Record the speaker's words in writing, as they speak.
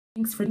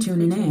Thanks for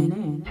tuning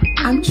in.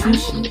 I'm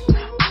Chic.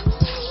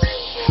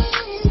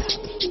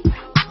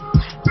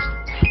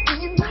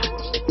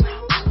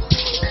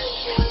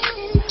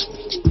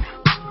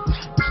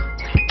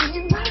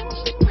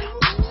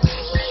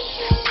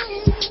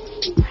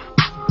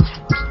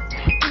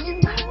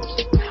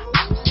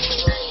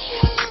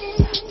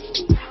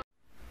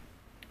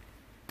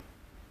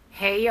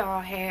 Hey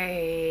y'all,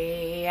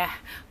 hey,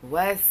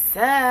 what's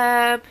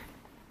up?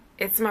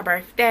 It's my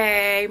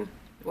birthday.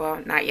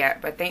 Well, not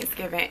yet, but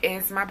Thanksgiving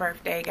is my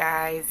birthday,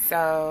 guys.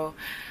 So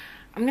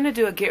I'm gonna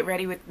do a get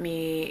ready with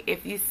me.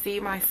 If you see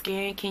my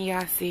skin, can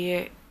y'all see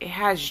it? It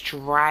has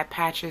dry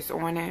patches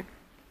on it.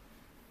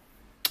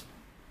 I'm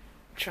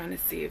trying to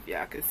see if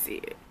y'all can see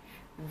it.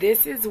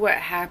 This is what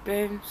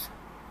happens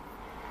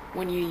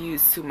when you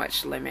use too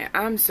much lemon.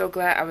 I'm so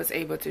glad I was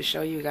able to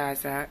show you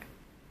guys that.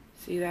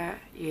 See that?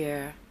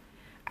 Yeah.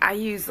 I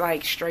use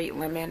like straight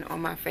lemon on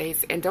my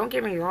face, and don't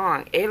get me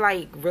wrong, it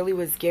like really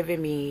was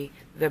giving me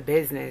the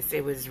business.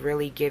 It was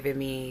really giving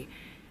me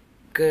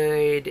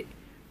good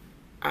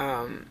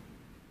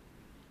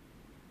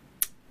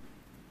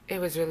it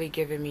was really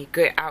giving me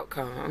good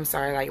outcome. I'm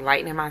sorry, like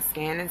lightening my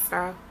skin and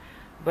stuff.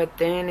 But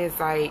then it's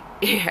like,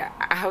 yeah,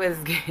 I was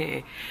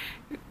getting,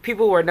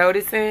 people were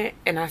noticing,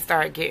 and I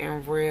started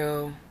getting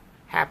real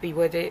happy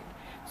with it.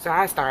 So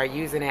I started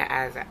using it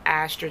as an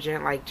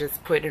astringent, like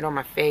just putting it on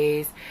my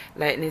face,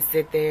 letting it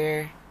sit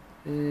there.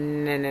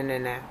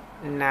 No.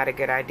 Not a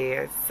good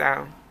idea.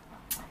 So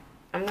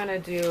I'm going to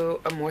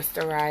do a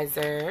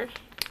moisturizer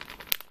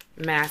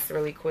mask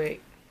really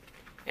quick.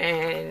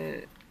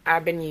 And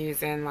I've been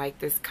using like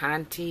this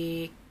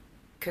Conti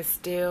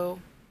Castile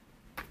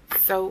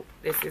soap.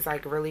 This is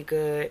like really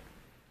good.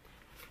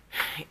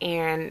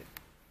 And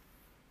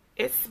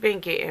it's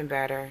been getting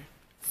better.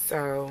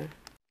 So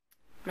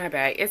my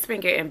bad, it's been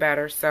getting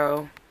better,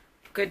 so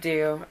good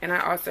deal. And I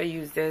also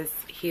use this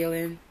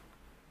healing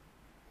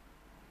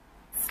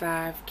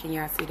salve. Can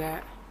y'all see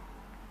that?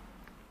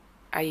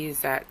 I use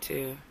that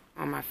too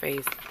on my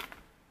face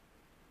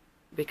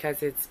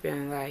because it's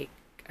been like,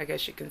 I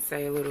guess you can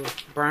say a little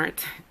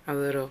burnt, a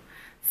little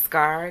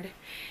scarred.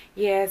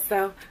 Yeah,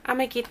 so I'm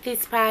gonna get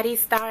this party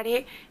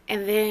started,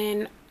 and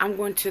then I'm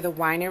going to the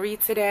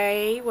winery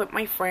today with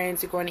my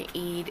friends. We're going to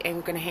eat and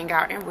we're going to hang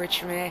out in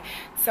Richmond.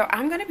 So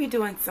I'm going to be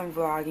doing some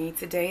vlogging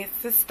today.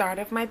 It's the start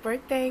of my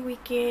birthday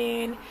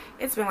weekend.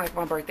 It's been like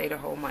my birthday the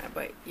whole month,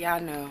 but y'all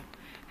know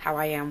how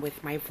I am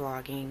with my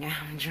vlogging.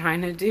 I'm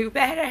trying to do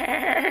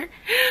better.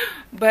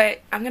 But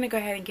I'm going to go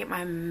ahead and get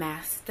my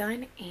mask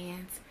done,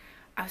 and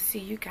I'll see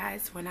you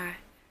guys when I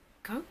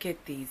go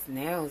get these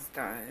nails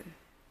done.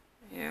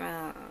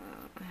 Yeah.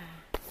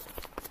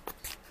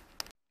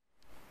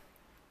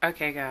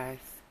 Okay, guys.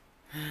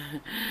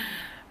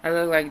 I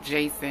look like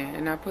Jason,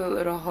 and I put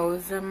little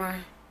holes in my...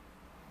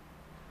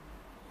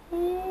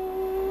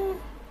 Ooh.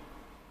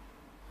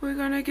 We're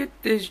gonna get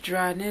this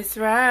dryness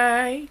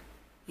right.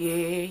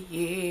 Yeah.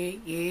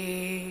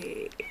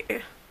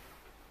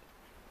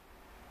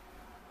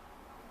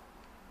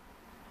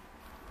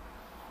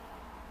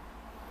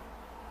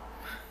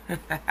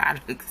 I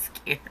look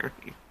scary.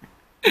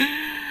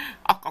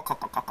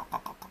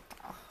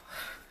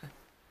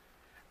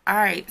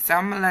 Alright, so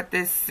I'm gonna let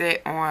this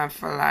sit on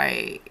for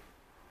like,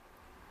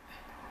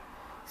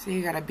 so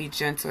you gotta be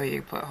gentle,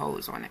 you put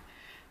holes on it.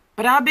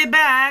 But I'll be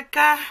back.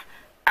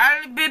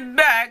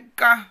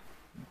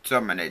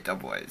 Terminator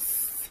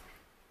voice.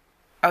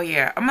 Oh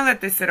yeah, I'm gonna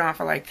let this sit on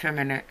for like 10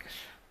 minutes.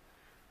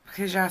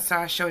 Because y'all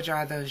saw I showed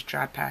y'all those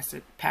dry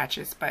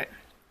patches, but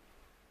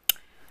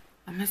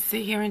I'm gonna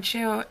sit here and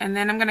chill, and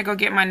then I'm gonna go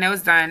get my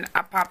nails done.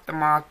 I popped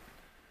them off.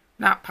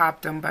 Not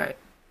popped them, but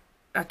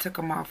I took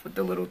them off with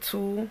the little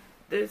tool.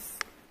 This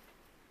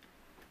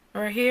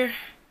right here.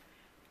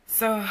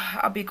 So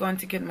I'll be going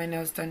to get my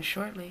nails done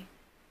shortly.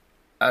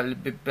 I'll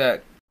be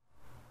back.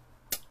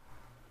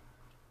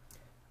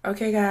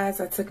 Okay guys,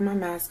 I took my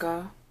mask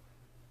off,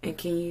 and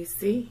can you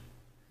see?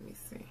 Let me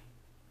see.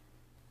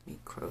 Let me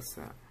close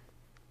up.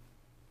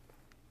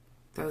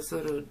 Those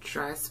little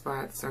dry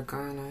spots are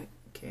gone. I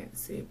can't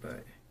see,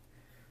 but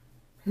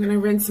I'm gonna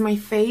rinse my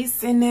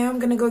face, and now I'm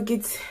gonna go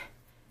get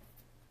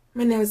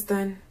my nails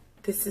done.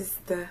 This is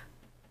the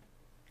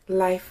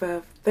life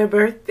of the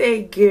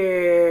birthday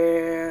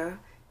girl.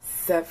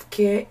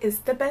 Self-care is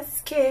the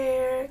best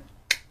care.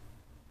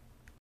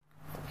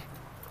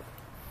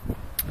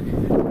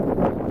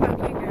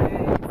 Okay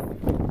guys,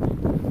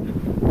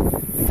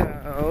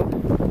 so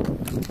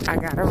I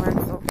got a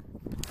rental,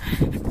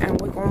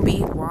 and we're gonna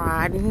be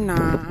riding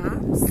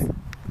nice.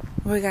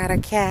 We got a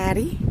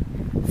caddy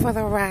for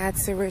the ride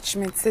to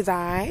Richmond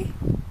today.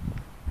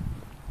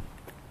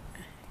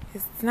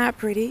 It's not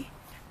pretty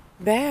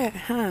bad,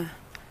 huh?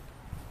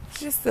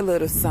 Just a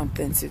little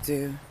something to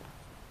do.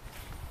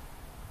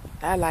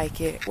 I like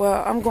it.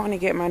 Well, I'm going to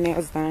get my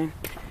nails done,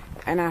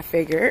 and I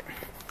figured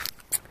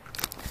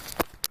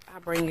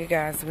I'll bring you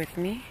guys with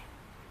me.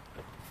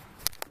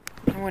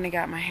 I went and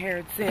got my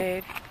hair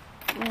did.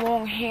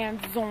 Long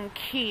hands-on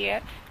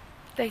kid.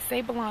 They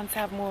say blondes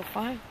have more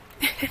fun.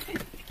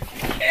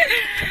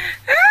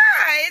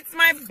 It's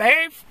my my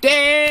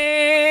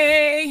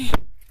birthday.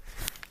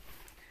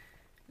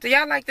 Do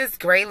y'all like this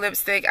gray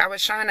lipstick? I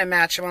was trying to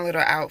match my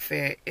little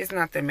outfit. It's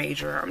nothing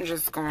major. I'm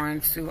just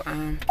going to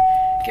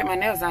get my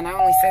nails done. I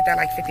only said that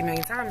like 50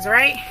 million times,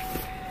 right?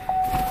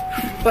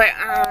 But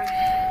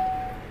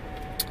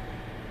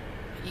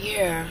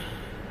yeah.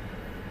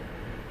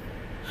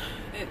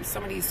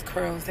 Some of these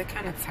curls, they're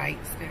kind of tight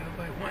still,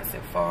 but once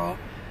it fall,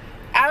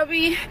 I'll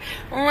be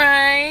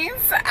right.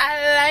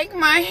 I like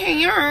my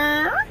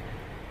hair.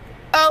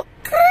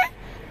 Okay.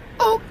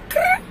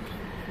 Okay.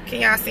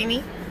 Can y'all see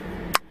me?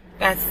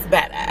 That's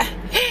better.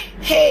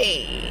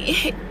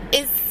 Hey,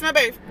 it's my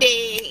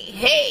birthday.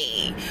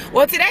 Hey.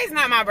 Well, today's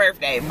not my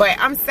birthday, but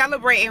I'm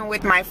celebrating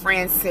with my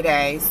friends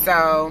today.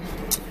 So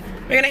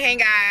we're gonna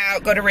hang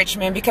out, go to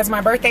Richmond, because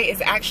my birthday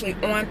is actually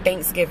on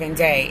Thanksgiving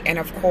Day. And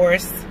of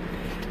course,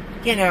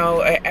 you know,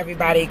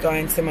 everybody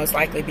going to most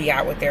likely be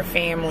out with their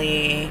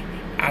family,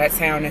 out of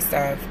town and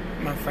stuff.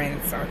 My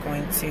friends are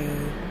going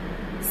to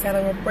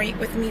celebrate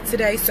with me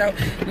today. So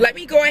let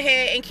me go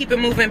ahead and keep it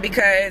moving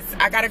because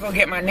I gotta go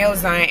get my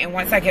nails done. And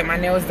once I get my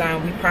nails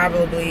done, we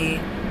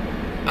probably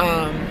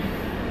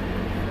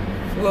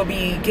will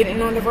be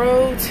getting on the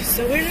road.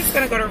 So we're just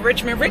gonna go to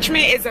Richmond.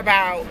 Richmond is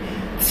about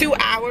 2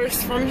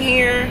 hours from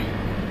here.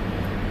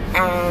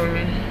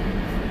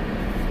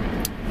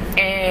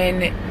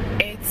 And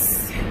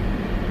it's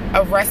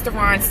a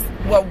restaurant,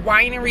 well,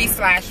 winery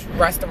slash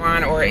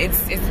restaurant, or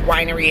it's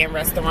winery and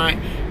restaurant,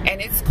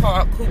 and it's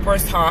called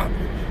Cooper's Hawk.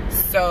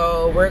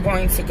 So we're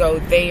going to go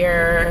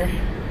there.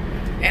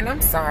 And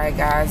I'm sorry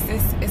guys,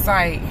 this is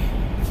like,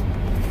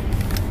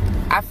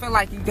 I feel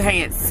like you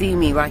can't see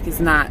me, like it's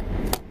not,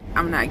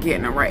 I'm not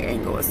getting a right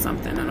angle or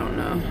something. I don't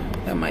know,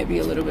 that might be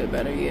a little bit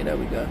better. Yeah, there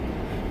we go.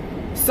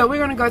 So we're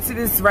gonna go to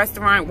this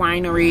restaurant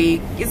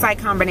winery. It's like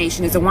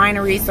combination, it's a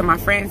winery, so my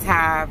friends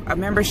have a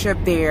membership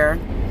there.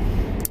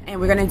 And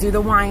we're gonna do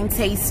the wine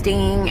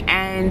tasting,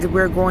 and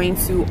we're going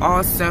to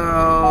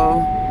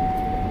also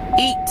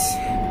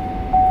eat.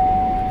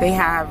 They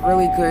have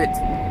really good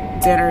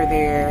dinner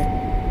there,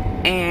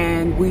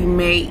 and we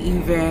may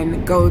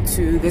even go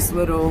to this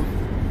little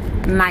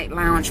night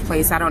lounge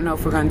place. I don't know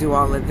if we're gonna do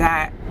all of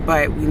that,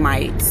 but we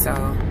might. So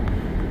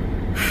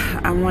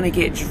I want to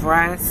get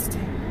dressed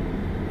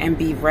and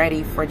be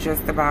ready for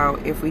just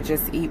about, if we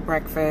just eat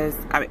breakfast,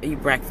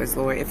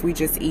 Lord, if we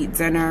just eat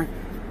dinner,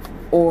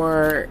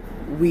 or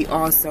we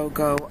also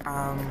go,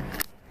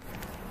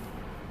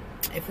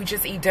 if we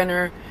just eat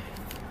dinner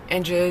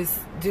and just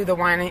do the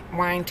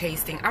wine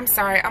tasting. I'm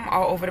sorry, I'm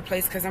all over the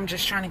place because I'm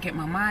just trying to get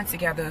my mind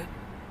together.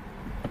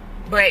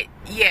 But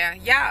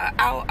yeah,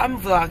 I'm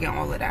vlogging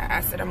all of that.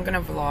 I said I'm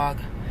gonna vlog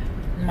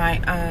my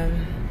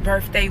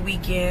birthday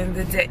weekend,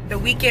 the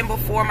weekend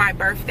before my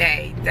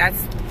birthday.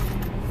 That's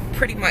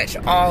pretty much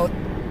all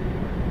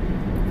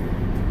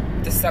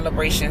the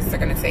celebrations are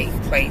gonna take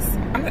place.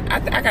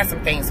 I got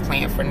some things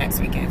planned for next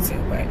weekend too,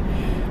 but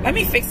let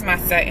me fix my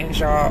settings,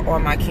 y'all,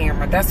 on my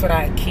camera. That's what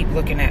I keep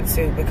looking at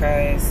too,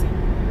 because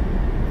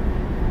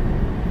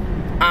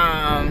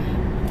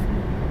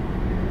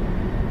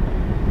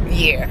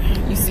yeah,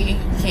 you see,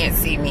 you can't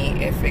see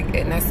me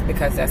and that's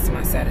because that's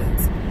my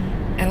settings.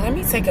 And let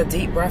me take a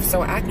deep breath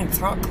so I can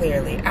talk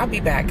clearly. I'll be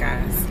back,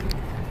 guys.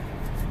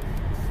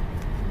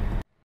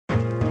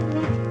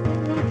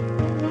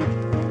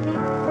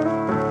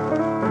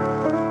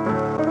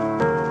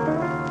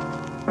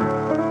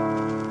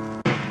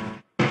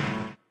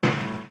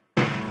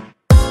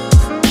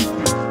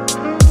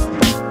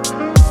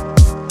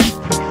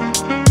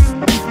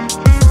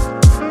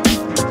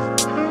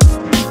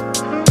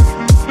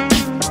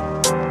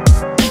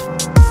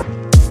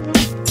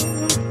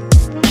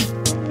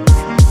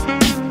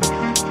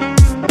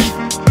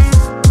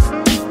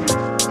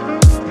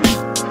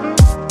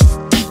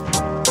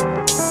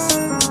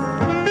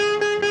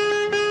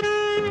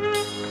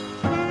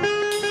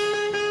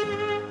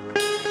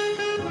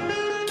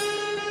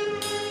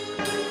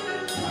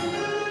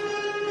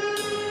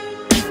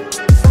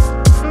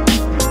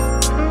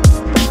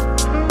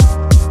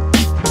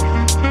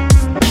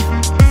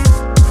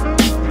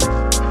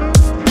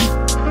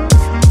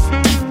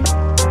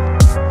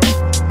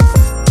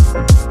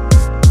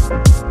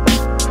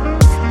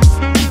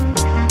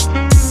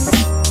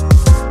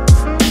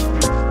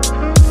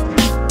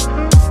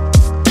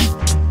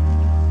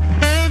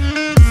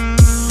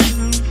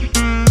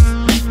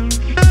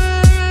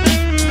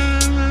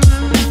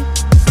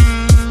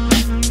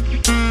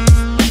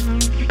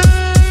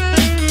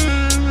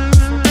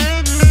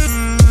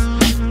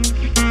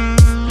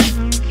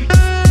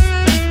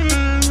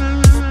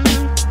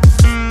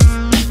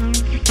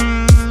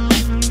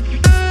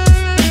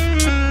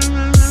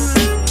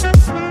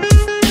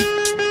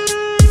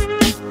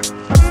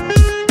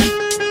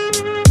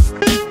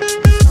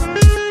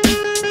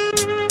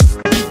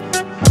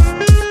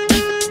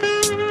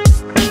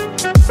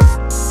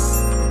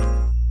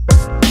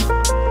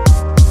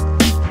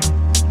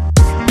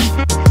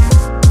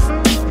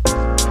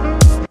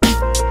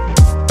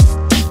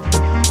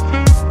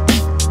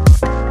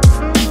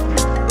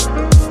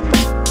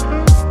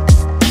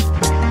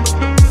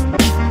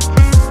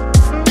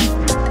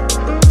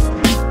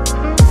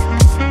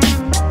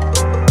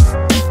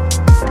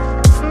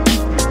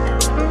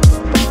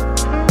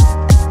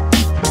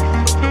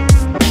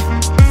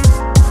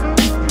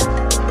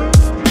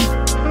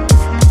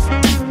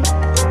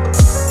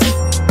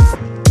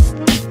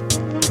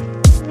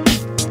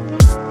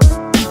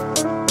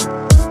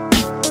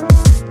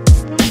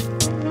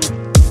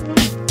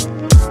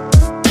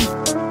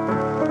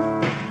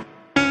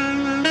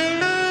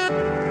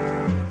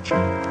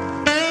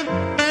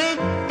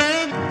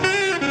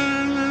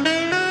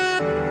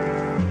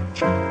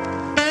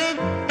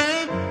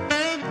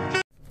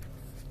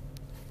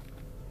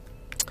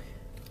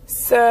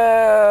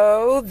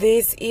 So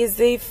this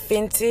is a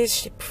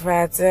vintage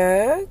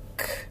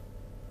product.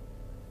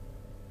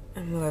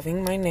 I'm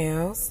loving my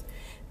nails.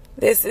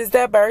 This is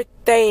the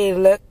birthday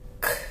look.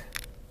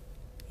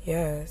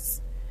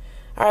 Yes.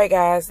 Alright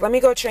guys, let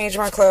me go change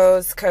my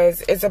clothes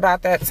because it's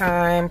about that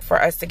time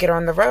for us to get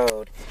on the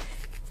road.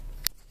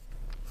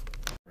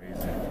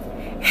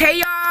 Hey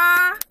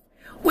y'all!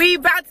 We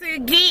about to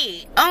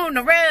get on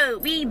the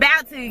road. We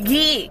about to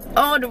get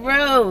on the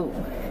road.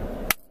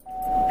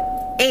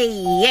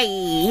 Hey,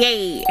 hey,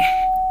 hey.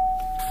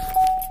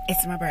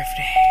 It's my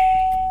birthday.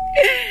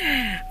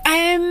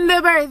 I'm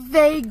the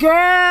birthday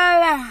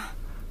girl.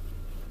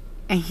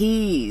 And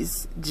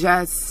he's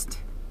just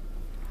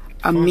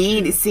a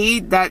mean. See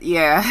that?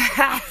 Yeah.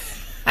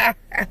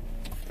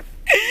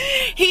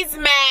 He's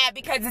mad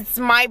because it's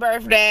my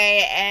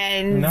birthday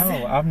and...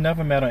 No, I've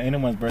never mad on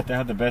anyone's birthday. I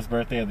have the best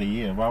birthday of the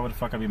year. Why would the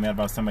fuck I be mad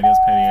about somebody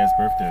else's petty ass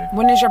birthday?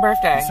 When is your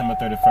birthday? December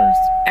 31st.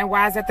 And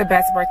why is that the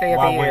best birthday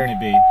of the year? Why wouldn't it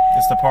be?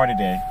 It's the party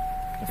day.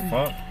 The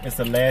fuck? It's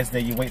the last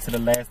day. You wait till the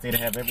last day to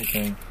have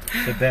everything.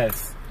 The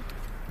best.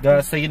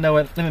 God, so you know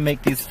what? Let me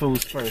make these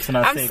foods first. And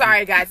I'm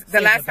sorry, guys.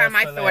 The last time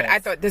I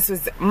thought this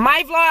was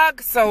my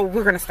vlog, so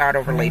we're gonna start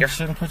over later.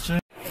 Shouldn't put you.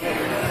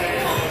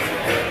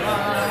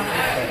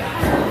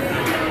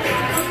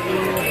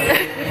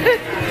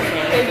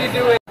 Can you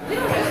do it? I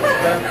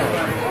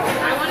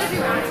want to do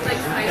like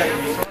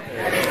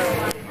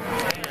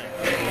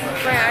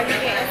Are you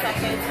getting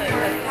something to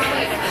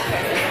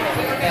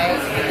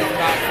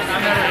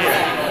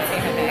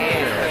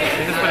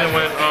You just put in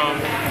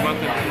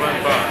one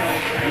box.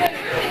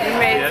 You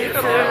made it to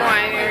the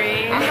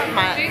winery. I have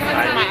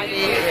my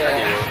idea.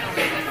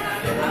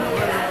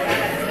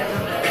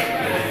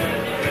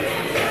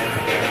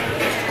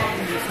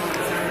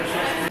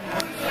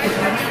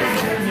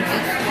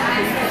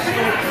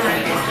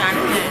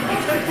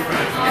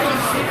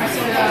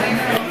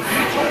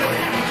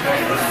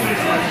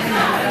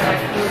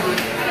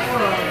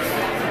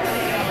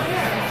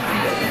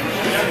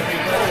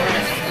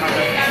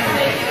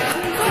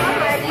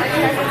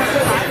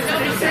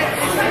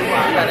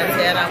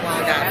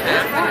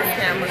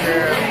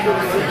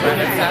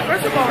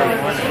 First of all,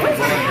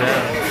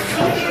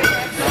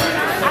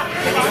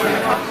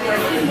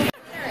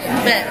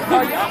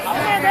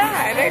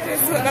 they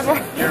just put them on.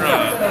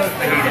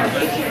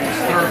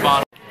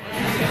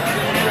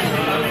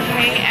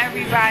 Hey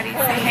everybody,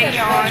 say hey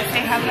y'all,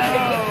 say hello.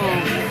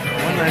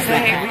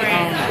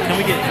 Can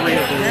we get 3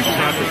 of those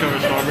chocolate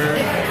covered strawberry?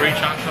 3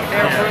 chocolate?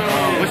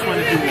 Yeah. Which one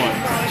did you want?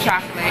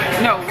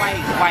 Chocolate. No, white.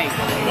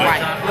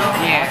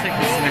 Yeah. I'll take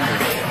the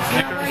Snickers.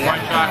 Snickers,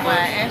 white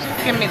chocolate. And just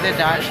give me the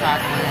dark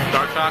chocolate.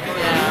 Dark chocolate?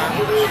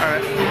 Yeah.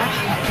 Alright.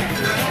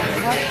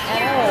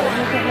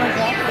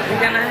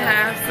 We're gonna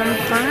have some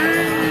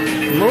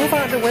fun. Move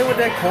out the way with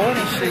that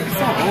corny shit. You're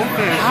so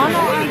open. I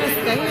don't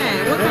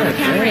understand. What kind of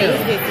camera is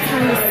this? It's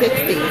from the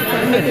 60s.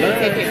 So maybe we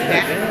take it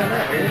back.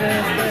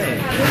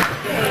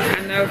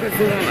 I know, because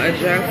we won't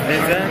adjust.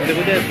 Exactly.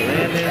 We got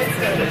blend this.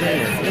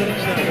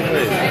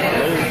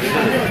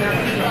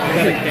 We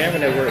got a camera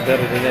that works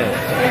better than that.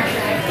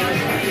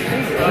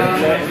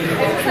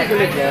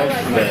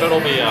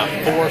 It'll be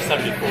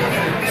 $4.74.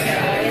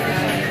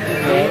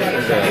 You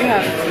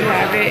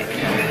have it.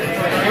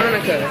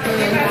 Monica.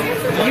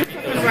 You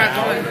can rock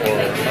one.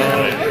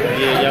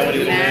 Yeah, y'all want to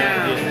get now.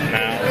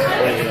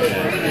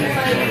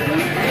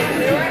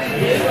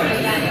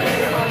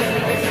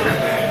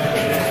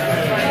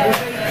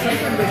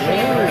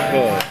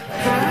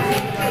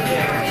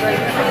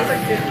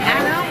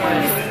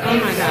 Oh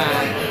my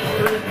god.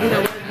 You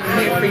know, I'm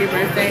here for your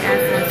birthday. I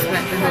just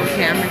like the whole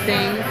camera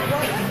thing.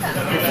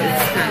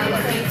 It's kind of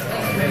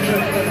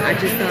I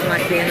just don't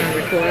like being on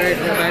record.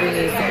 Nobody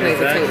needs to play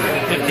the tape.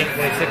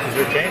 15.6 is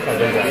your game on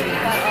that.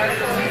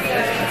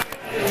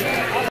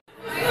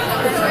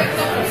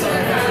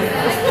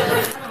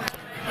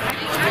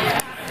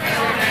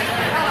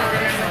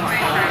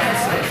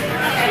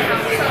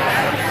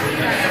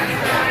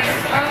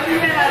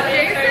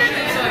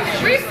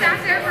 We sat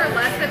there for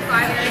less than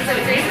 5 minutes and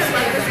Jason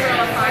left this girl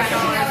a $5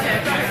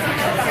 tip.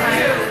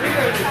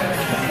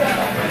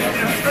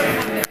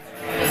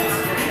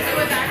 It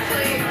was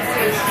actually...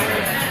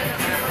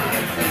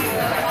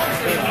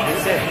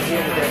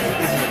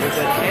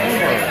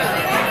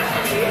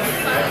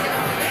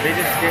 They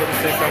just scared to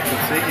say something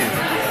to you.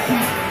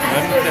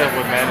 Let me tell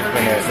what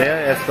management is.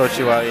 They'll escort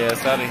you out your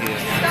ass out of here.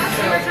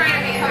 We're trying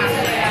to be happy.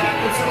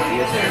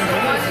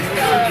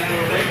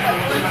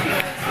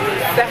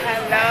 Say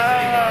hello.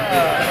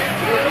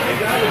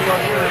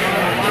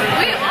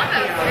 We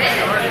almost did.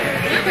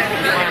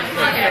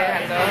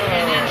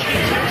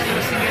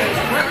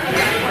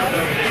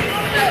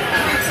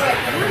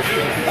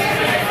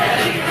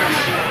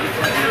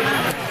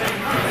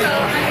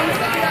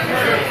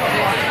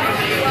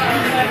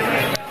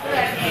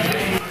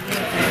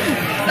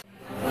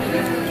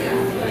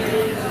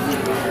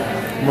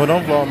 Well,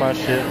 don't blow my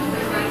shit.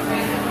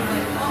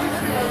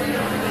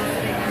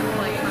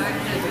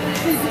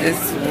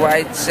 This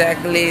white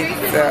chocolate.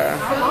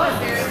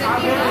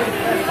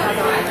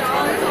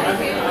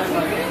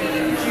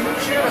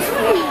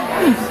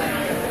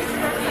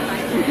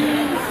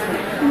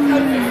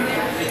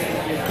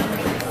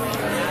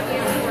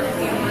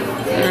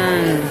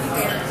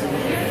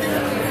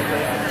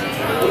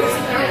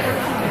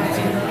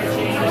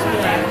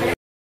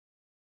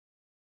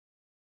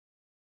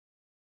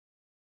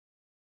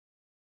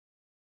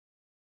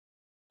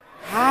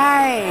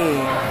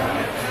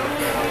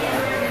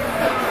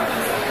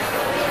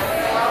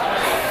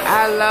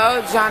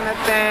 Hello,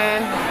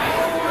 Jonathan.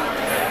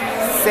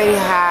 Say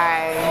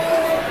hi.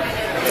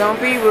 Don't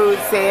be rude.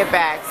 Say it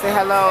back. Say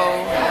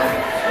hello.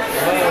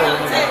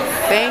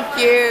 Thank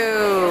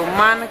you.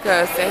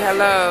 Monica, say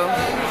hello.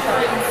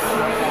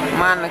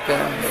 Monica.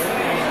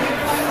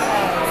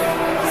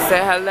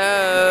 Say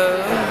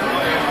hello.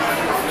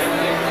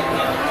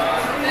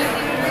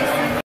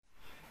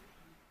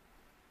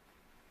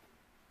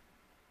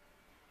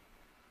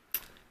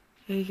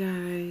 Hey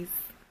guys.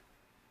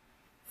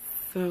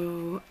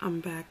 So I'm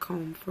back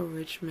home for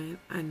Richmond.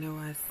 I know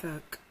I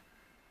suck.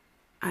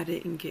 I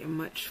didn't get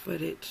much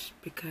footage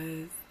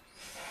because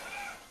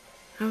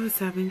I was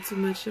having too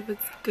much of a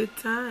good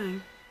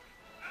time.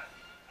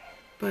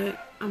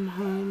 But I'm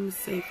home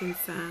safe and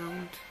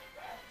sound.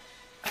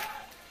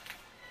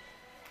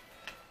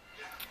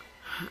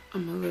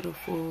 I'm a little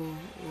full,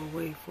 or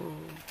way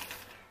full,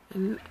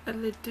 and a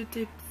little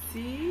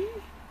tipsy.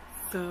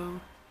 So,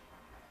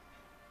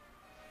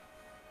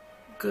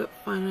 good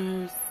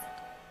funners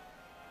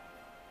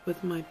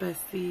with my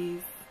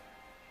besties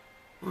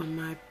on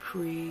my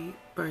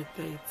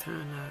pre-birthday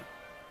turn up.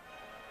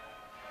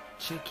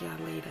 Check y'all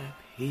later.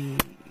 Peace.